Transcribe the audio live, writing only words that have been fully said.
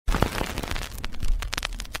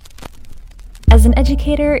As an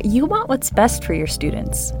educator, you want what's best for your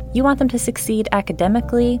students. You want them to succeed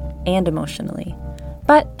academically and emotionally.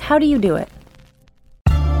 But how do you do it?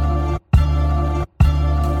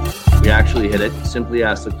 We actually hit it. Simply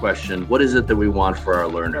ask the question, what is it that we want for our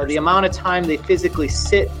learners? The amount of time they physically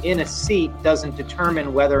sit in a seat doesn't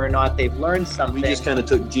determine whether or not they've learned something. We just kind of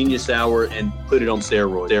took Genius Hour and put it on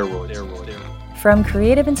steroids. From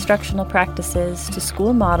creative instructional practices to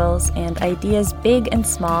school models and ideas big and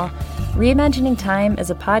small, Reimagining Time is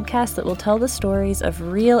a podcast that will tell the stories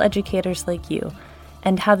of real educators like you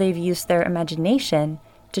and how they've used their imagination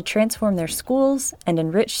to transform their schools and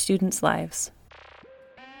enrich students' lives.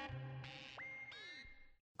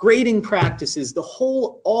 Grading practices,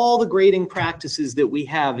 all the grading practices that we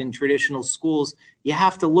have in traditional schools, you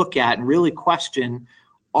have to look at and really question,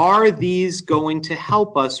 are these going to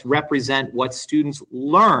help us represent what students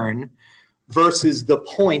learn versus the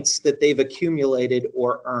points that they've accumulated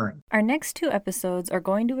or earned? Our next two episodes are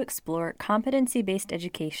going to explore competency-based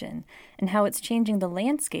education and how it's changing the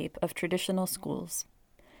landscape of traditional schools.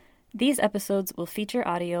 These episodes will feature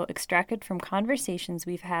audio extracted from conversations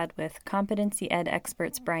we've had with competency ed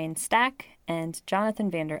experts Brian Stack and Jonathan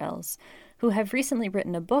Vander Els, who have recently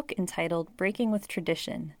written a book entitled Breaking with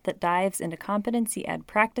Tradition that dives into competency ed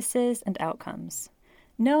practices and outcomes.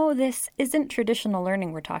 No, this isn't traditional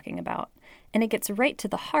learning we're talking about, and it gets right to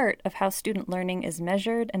the heart of how student learning is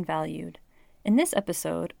measured and valued. In this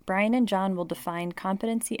episode, Brian and John will define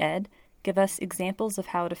competency ed, give us examples of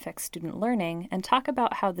how it affects student learning, and talk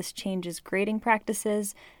about how this changes grading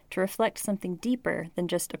practices to reflect something deeper than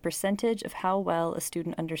just a percentage of how well a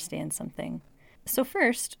student understands something. So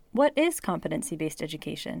first, what is competency-based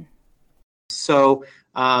education? So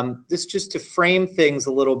this just to frame things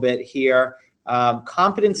a little bit here,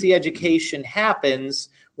 competency education happens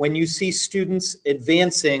when you see students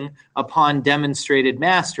advancing upon demonstrated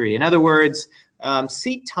mastery. In other words,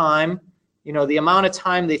 seat time, the amount of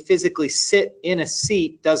time they physically sit in a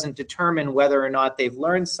seat doesn't determine whether or not they've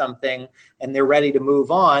learned something and they're ready to move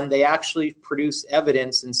on. They actually produce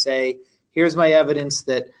evidence and say, here's my evidence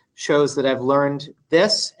that shows that I've learned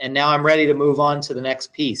this, and now I'm ready to move on to the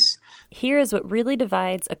next piece. Here is what really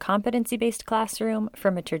divides a competency-based classroom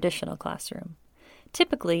from a traditional classroom.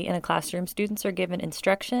 Typically, in a classroom, students are given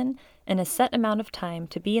instruction and a set amount of time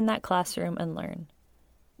to be in that classroom and learn.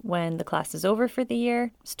 When the class is over for the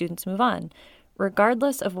year, students move on,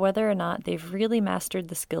 regardless of whether or not they've really mastered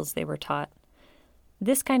the skills they were taught.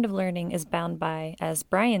 This kind of learning is bound by, as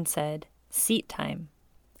Brian said, seat time.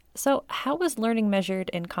 So how is learning measured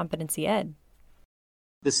in competency ed?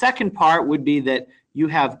 The second part would be that you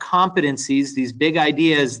have competencies, these big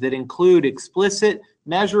ideas that include explicit,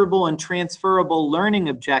 measurable, and transferable learning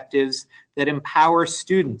objectives that empower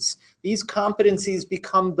students. These competencies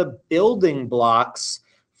become the building blocks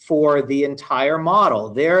for the entire model.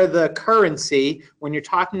 They're the currency. When you're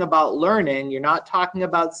talking about learning, you're not talking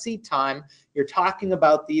about seat time, you're talking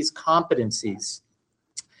about these competencies.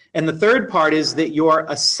 And the third part is that you're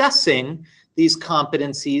assessing these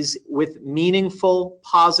competencies with meaningful,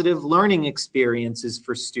 positive learning experiences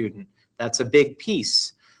for student. That's a big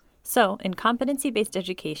piece. So, in competency-based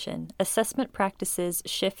education, assessment practices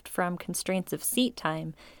shift from constraints of seat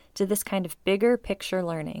time to this kind of bigger picture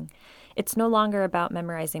learning. It's no longer about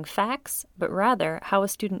memorizing facts, but rather how a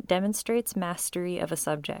student demonstrates mastery of a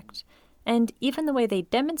subject. And even the way they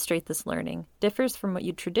demonstrate this learning differs from what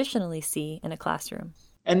you traditionally see in a classroom.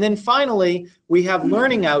 And then finally, we have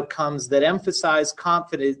learning outcomes that emphasize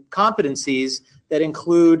competencies that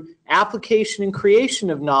include application and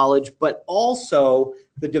creation of knowledge, but also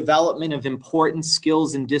the development of important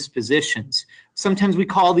skills and dispositions. Sometimes we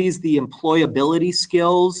call these the employability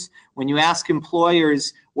skills. When you ask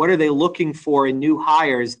employers, what are they looking for in new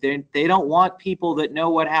hires? They don't want people that know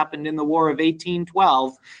what happened in the War of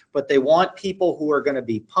 1812, but they want people who are going to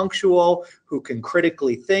be punctual, who can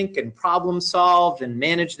critically think and problem solve and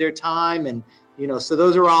manage their time. And, so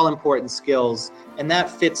those are all important skills. And that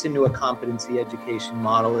fits into a competency education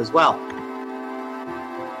model as well.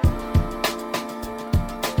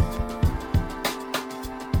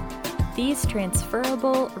 These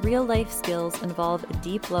transferable, real-life skills involve a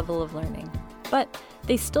deep level of learning, but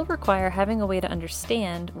they still require having a way to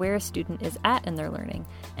understand where a student is at in their learning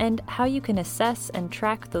and how you can assess and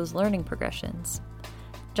track those learning progressions.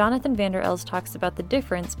 Jonathan Vander Els talks about the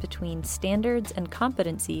difference between standards and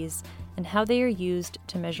competencies and how they are used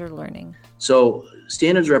to measure learning. So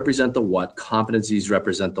standards represent the what, competencies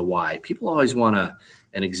represent the why. People always want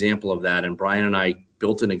an example of that, and Brian and I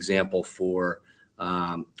built an example for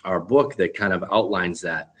our book that kind of outlines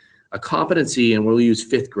that. A competency, and we'll use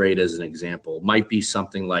fifth grade as an example, might be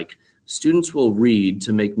something like Students will read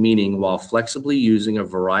to make meaning while flexibly using a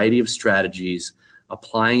variety of strategies,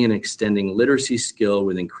 applying and extending literacy skill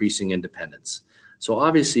with increasing independence. So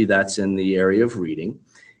obviously that's in the area of reading.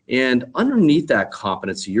 And underneath that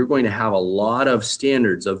competency, you're going to have a lot of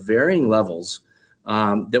standards of varying levels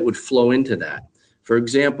that would flow into that. For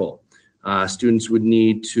example, students would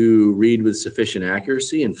need to read with sufficient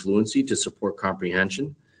accuracy and fluency to support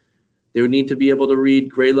comprehension. They would need to be able to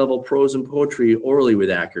read grade level prose and poetry orally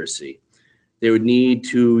with accuracy. They would need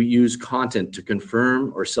to use content to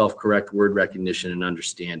confirm or self-correct word recognition and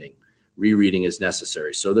understanding. Rereading is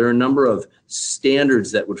necessary. So there are a number of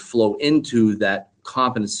standards that would flow into that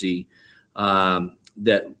competency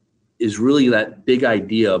that is really that big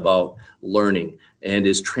idea about learning and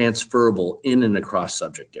is transferable in and across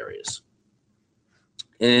subject areas.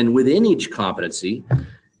 And within each competency,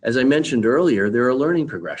 as I mentioned earlier, there are learning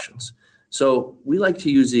progressions. So we like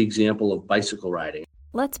to use the example of bicycle riding.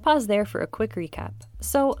 Let's pause there for a quick recap.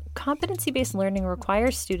 So, competency-based learning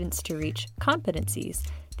requires students to reach competencies,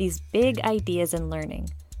 these big ideas in learning,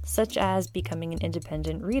 such as becoming an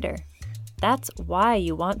independent reader. That's why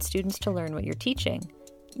you want students to learn what you're teaching.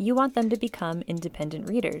 You want them to become independent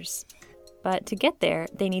readers. But to get there,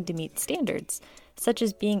 they need to meet standards, such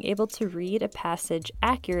as being able to read a passage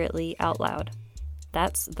accurately out loud.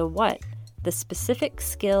 That's the what, the specific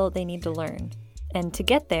skill they need to learn. And to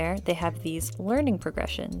get there, they have these learning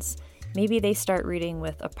progressions. Maybe they start reading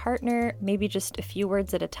with a partner, maybe just a few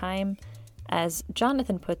words at a time. As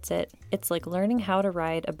Jonathan puts it, it's like learning how to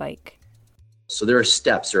ride a bike. So there are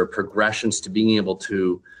steps, there are progressions to being able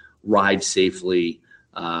to ride safely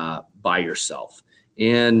by yourself.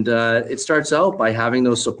 And it starts out by having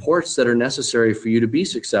those supports that are necessary for you to be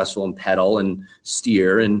successful and pedal and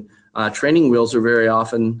steer. And training wheels are very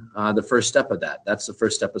often the first step of that. That's the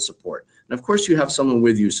first step of support. And of course, you have someone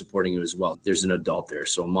with you supporting you as well. There's an adult there,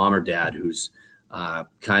 so mom or dad who's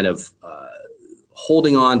kind of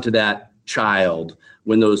holding on to that child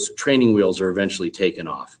when those training wheels are eventually taken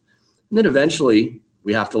off. And then eventually,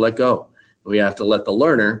 we have to let go. We have to let the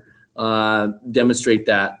learner demonstrate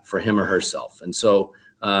that for him or herself. And so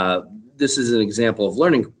this is an example of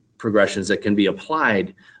learning progressions that can be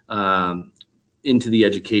applied into the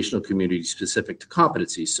educational community specific to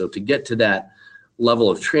competencies. So to get to that level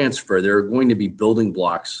of transfer, there are going to be building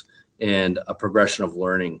blocks and a progression of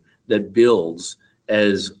learning that builds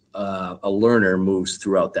as a learner moves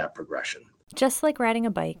throughout that progression. Just like riding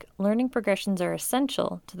a bike, learning progressions are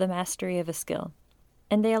essential to the mastery of a skill,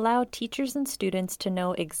 and they allow teachers and students to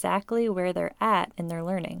know exactly where they're at in their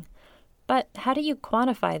learning. But how do you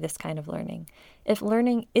quantify this kind of learning? If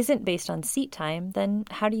learning isn't based on seat time, then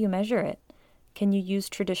how do you measure it? Can you use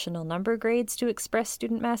traditional number grades to express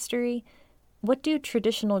student mastery? What do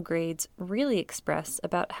traditional grades really express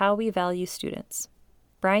about how we value students?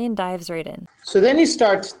 Brian dives right in. So then you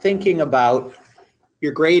start thinking about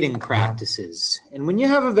your grading practices. And when you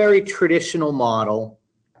have a very traditional model,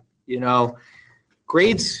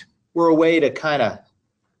 grades were a way to kind of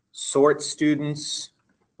sort students,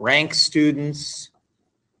 rank students,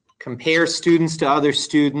 compare students to other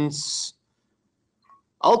students,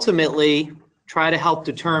 ultimately try to help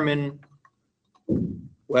determine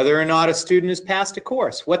whether or not a student has passed a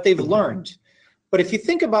course, what they've learned. But if you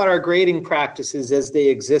think about our grading practices as they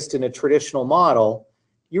exist in a traditional model,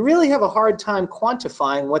 you really have a hard time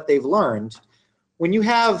quantifying what they've learned when you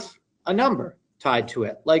have a number tied to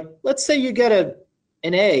it. Like, let's say you get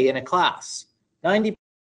an A in a class, 90%.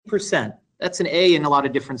 That's an A in a lot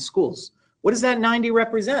of different schools. What does that 90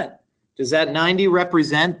 represent? Does that 90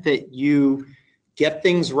 represent that you get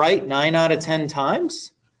things right 9 out of 10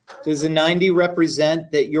 times? Does a 90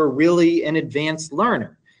 represent that you're really an advanced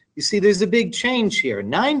learner? You see, there's a big change here.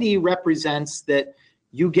 90 represents that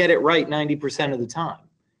you get it right 90% of the time.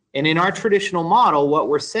 And in our traditional model, what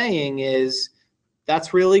we're saying is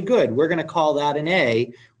that's really good. We're going to call that an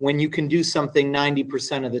A when you can do something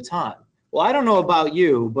 90% of the time. Well, I don't know about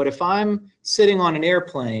you, but if I'm sitting on an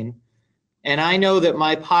airplane and I know that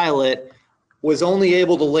my pilot was only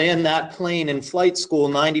able to land that plane in flight school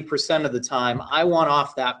 90% of the time, I want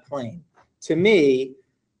off that plane. To me,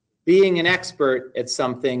 being an expert at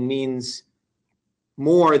something means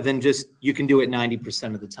more than just you can do it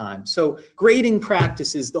 90% of the time. So grading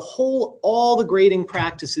practices, all the grading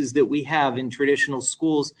practices that we have in traditional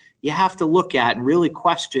schools, you have to look at and really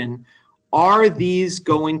question, are these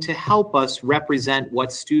going to help us represent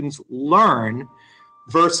what students learn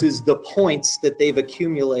versus the points that they've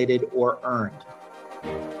accumulated or earned?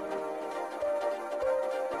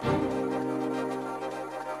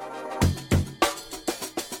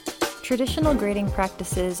 Traditional grading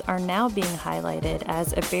practices are now being highlighted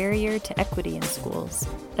as a barrier to equity in schools.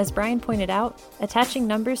 As Brian pointed out, attaching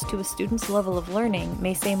numbers to a student's level of learning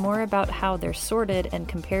may say more about how they're sorted and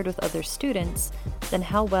compared with other students than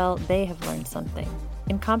how well they have learned something.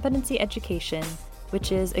 In competency education,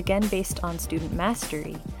 which is again based on student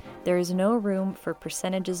mastery, there is no room for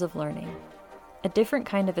percentages of learning. A different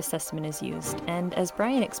kind of assessment is used, and as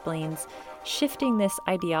Brian explains, shifting this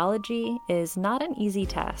ideology is not an easy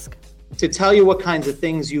task. To tell you what kinds of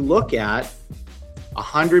things you look at, a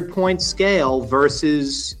 100-point scale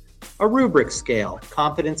versus a rubric scale.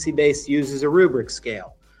 Competency-based uses a rubric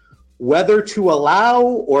scale. Whether to allow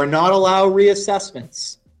or not allow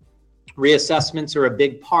reassessments. Reassessments are a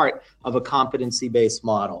big part of a competency-based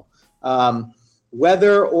model.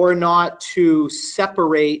 Whether or not to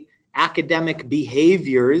separate academic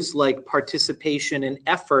behaviors like participation and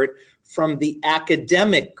effort from the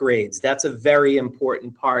academic grades. That's a very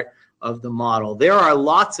important part of the model. There are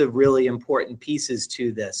lots of really important pieces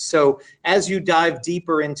to this. So as you dive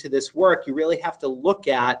deeper into this work, you really have to look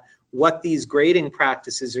at what these grading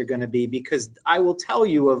practices are going to be, because I will tell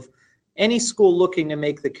you, of any school looking to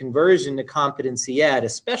make the conversion to competency ed,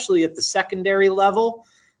 especially at the secondary level,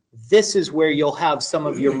 this is where you'll have some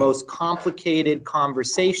of your most complicated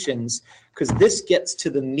conversations, because this gets to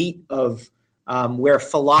the meat of where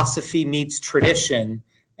philosophy meets tradition,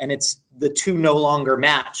 and it's the two no longer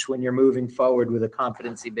match when you're moving forward with a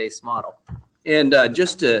competency-based model. And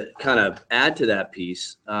just to kind of add to that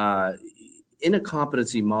piece, in a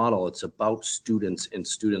competency model, it's about students and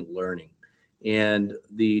student learning. And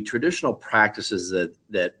the traditional practices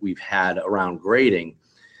that we've had around grading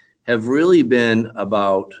have really been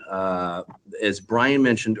about, as Brian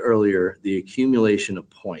mentioned earlier, the accumulation of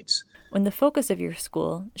points. When the focus of your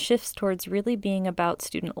school shifts towards really being about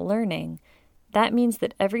student learning, that means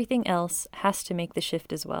that everything else has to make the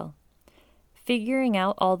shift as well. Figuring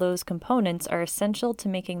out all those components are essential to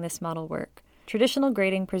making this model work. Traditional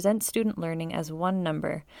grading presents student learning as one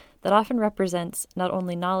number that often represents not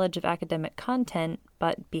only knowledge of academic content,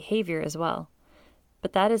 but behavior as well.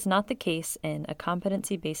 But that is not the case in a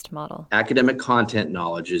competency-based model. Academic content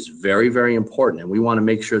knowledge is very, very important, and we want to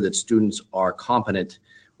make sure that students are competent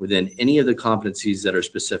within any of the competencies that are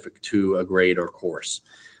specific to a grade or course.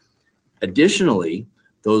 Additionally,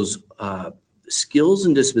 those skills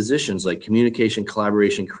and dispositions like communication,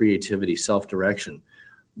 collaboration, creativity, self-direction,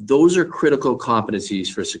 those are critical competencies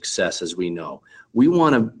for success, as we know. We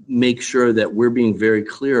want to make sure that we're being very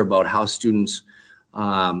clear about how students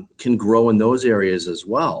can grow in those areas as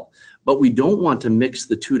well. But we don't want to mix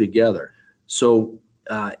the two together. So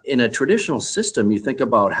in a traditional system, you think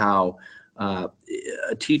about how a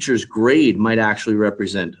teacher's grade might actually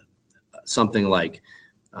represent something like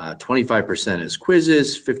 25% as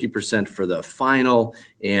quizzes, 50% for the final,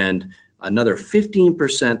 and another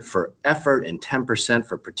 15% for effort and 10%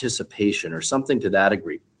 for participation, or something to that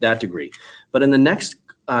degree. But in the next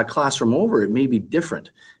classroom over, it may be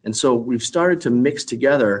different. And so we've started to mix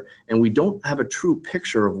together, and we don't have a true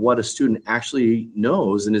picture of what a student actually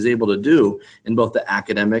knows and is able to do in both the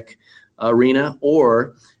academic arena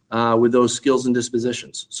or with those skills and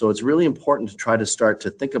dispositions. So it's really important to try to start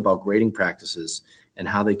to think about grading practices and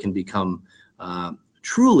how they can become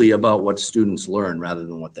truly about what students learn rather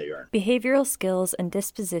than what they earn. Behavioral skills and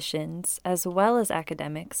dispositions, as well as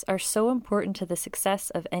academics, are so important to the success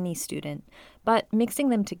of any student, but mixing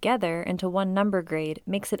them together into one number grade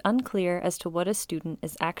makes it unclear as to what a student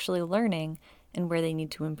is actually learning and where they need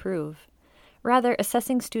to improve. Rather,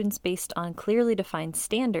 assessing students based on clearly defined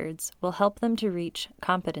standards will help them to reach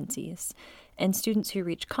competencies, and students who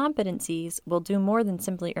reach competencies will do more than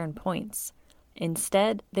simply earn points.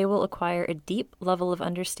 Instead, they will acquire a deep level of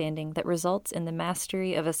understanding that results in the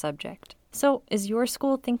mastery of a subject. So, is your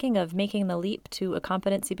school thinking of making the leap to a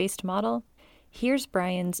competency-based model? Here's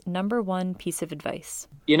Brian's number one piece of advice.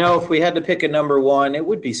 You know, if we had to pick a number one, it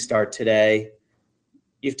would be start today.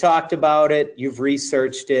 You've talked about it, you've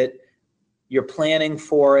researched it, you're planning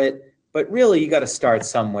for it, but really you got to start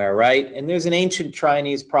somewhere, right? And there's an ancient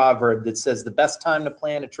Chinese proverb that says the best time to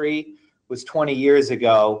plant a tree was 20 years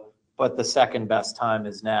ago, but the second best time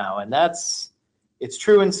is now. And it's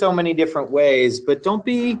true in so many different ways, but don't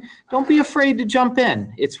be afraid to jump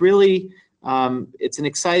in. It's really, it's an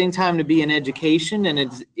exciting time to be in education, and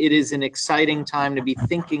it is an exciting time to be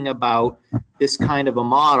thinking about this kind of a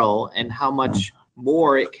model and how much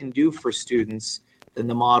more it can do for students than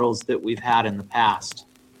the models that we've had in the past.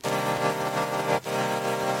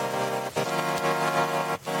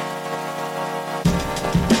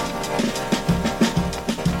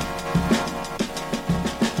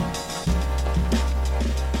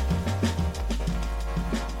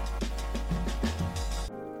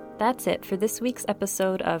 that's it for this week's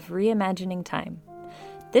episode of Reimagining Time.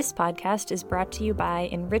 This podcast is brought to you by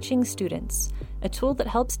Enriching Students, a tool that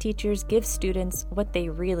helps teachers give students what they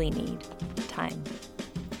really need: time.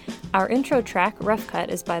 Our intro track, Rough Cut,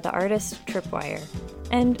 is by the artist Tripwire.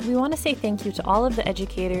 And we want to say thank you to all of the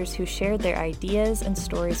educators who shared their ideas and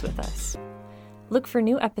stories with us. Look for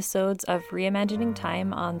new episodes of Reimagining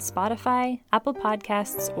Time on Spotify, Apple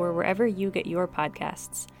Podcasts, or wherever you get your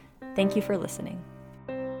podcasts. Thank you for listening.